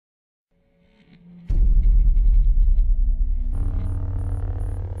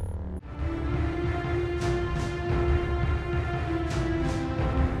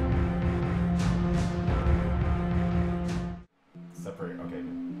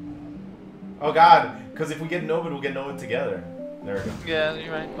Oh god, because if we get Novid, we'll get Novid together. There we go. Yeah,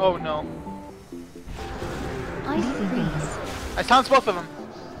 you're right. Oh no. Ice freeze. I silenced both of them.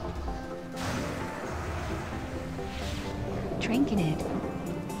 Trinketed.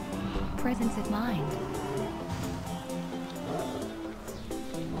 Presence of mind.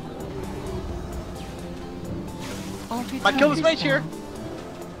 Altered I killed this mage thunderspell. here.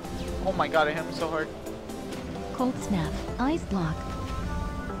 Oh my god, I hit him so hard. Cold snap. Ice block.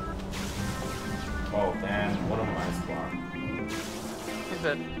 Oh, damn. One of them ice block. He's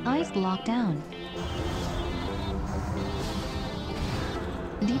dead. Ice lockdown.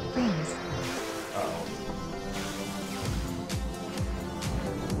 Deep freeze. Uh-oh.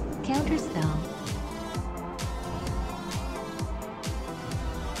 Counter spell.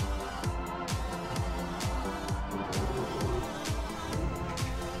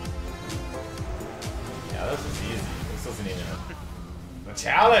 Yeah, this is easy. This isn't even a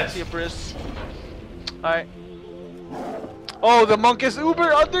challenge. See a Briss. Alright. Oh, the monk is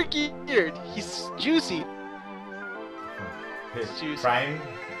uber undergeared. He's juicy. His Juice. prime?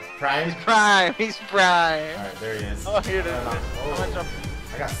 Prime? He's prime. He's prime. Alright, there he is. Oh, here it is. Oh,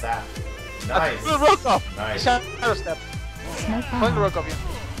 I got sap. Nice. The rook up. Nice. Shadow step. Smoke Pulling the bomb. rook up, yeah.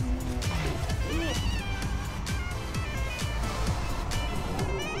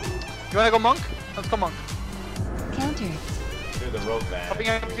 You wanna go monk? Let's go monk. Counter. Do the rope man. Popping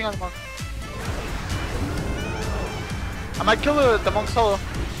everything on the monk. I might kill the monk solo.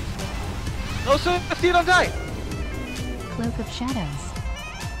 No, Swifty, don't die. Cloak of shadows.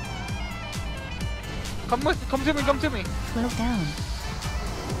 Come to me, come to me. Cloak down.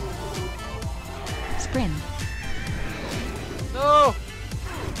 Sprint. No!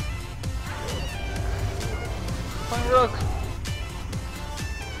 Fine rook.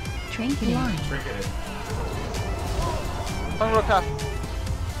 Trinket line. Trinketed. Fine rook half.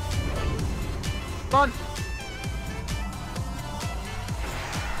 Come on.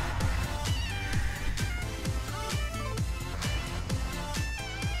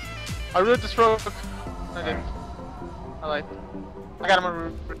 I ruled this rook. I didn't. I lied. I got him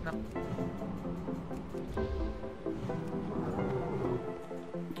on rook now.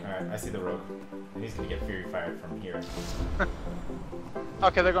 Alright, I see the rope. And he's gonna get Fury Fired from here.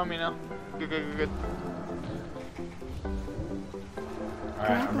 Okay, they're going me now. Good, good, good, good.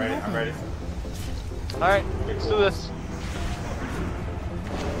 Alright, I'm ready, I'm ready. Alright, let's do this.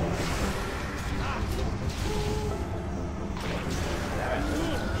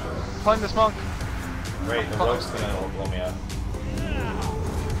 Pulling this monk. Wait, the rope's gonna blow me up.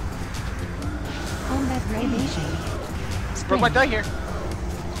 Combat radiation. Rook might Sprint. die here.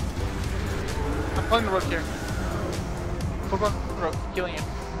 I'm pulling the rook here. Pull the rook, healing it.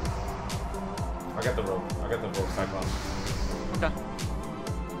 I got the rope. I got the rope cyclone. Okay.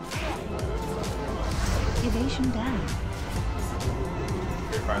 Evasion down.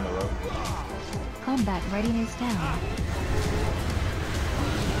 Fury Firing the rope. Combat readiness down.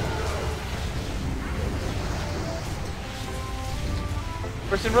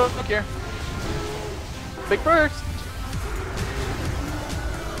 Burst in rook here. Big burst.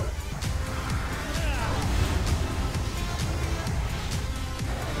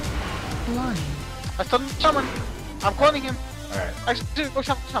 Line. I stunned shaman. I'm cloning him. Alright. Actually, go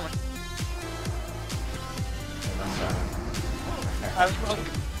shaman. I was wrong.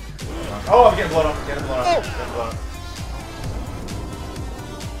 Oh, I'm getting blown up. Getting blown up. Oh. Getting blown up.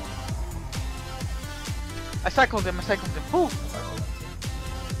 I cycled him. Whew.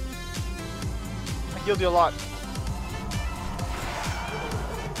 I healed you a lot.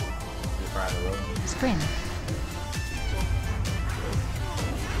 Fury Firing the rope. Sprint.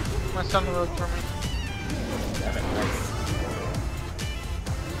 My son the road for me. Damn it, nice.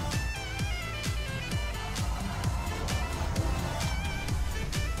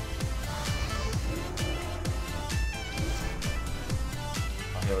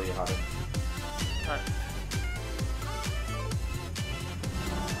 I'll heal you, Hobbit. Alright.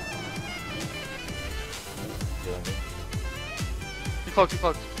 Healing me. You cloaked.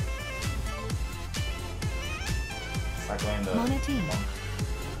 Cycling the Monotone. monk.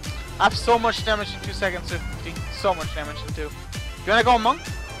 I have so much damage in 2 seconds, 50. So much damage in 2. You wanna go monk?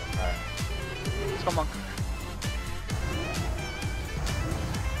 Alright. Let's go monk.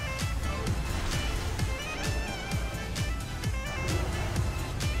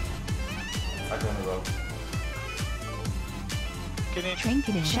 Cycling the rope. Getting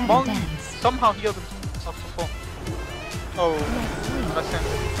Trinket and shadow monk dance. somehow healed himself to full. Oh, Next sleep. that's him.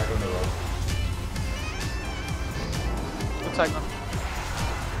 Cycling the rope. Good cycle.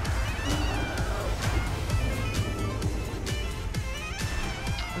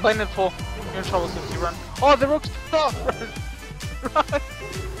 I'm playing it full. You're in trouble, Swifty. Run. Oh, the rogue's off! Run! Run!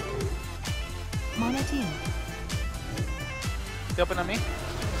 Mono team. You open on me?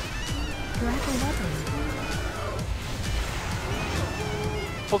 Crackle weapon.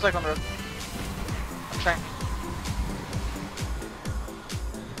 Full cycle on the road. I'm trying.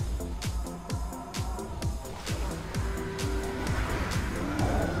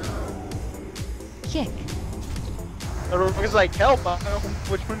 Kick. The rogue is like, help! I don't know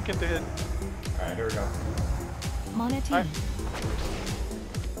which one can to hit. Alright, here we go. Mono team. Alright.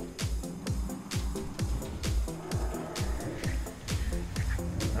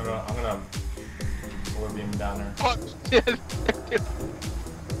 I'm gonna forward beam down there. Oh, shit!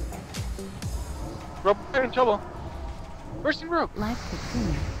 Rogue, you're in trouble. Where's the rogue? Life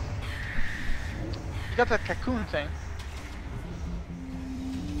cocoon. You got that cocoon thing.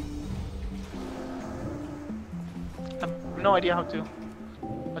 I have no idea how to.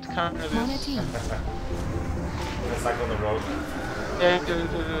 What kind of Mono this? team. I'm gonna cycle on the road. Yeah, do.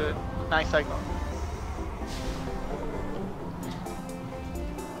 Nice cycle.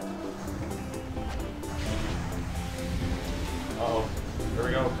 Uh-oh. Here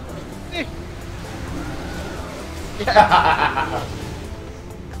we go. Eh.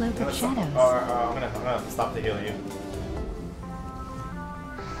 Cloak of shadows. I'm gonna stop to heal you.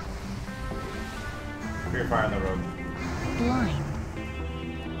 Free fire on the road. Blind.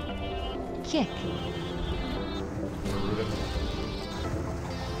 Kick. Root him.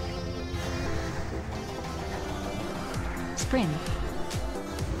 Sprint.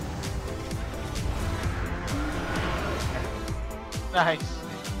 Nice.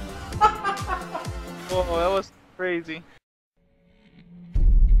 Oh, that was crazy.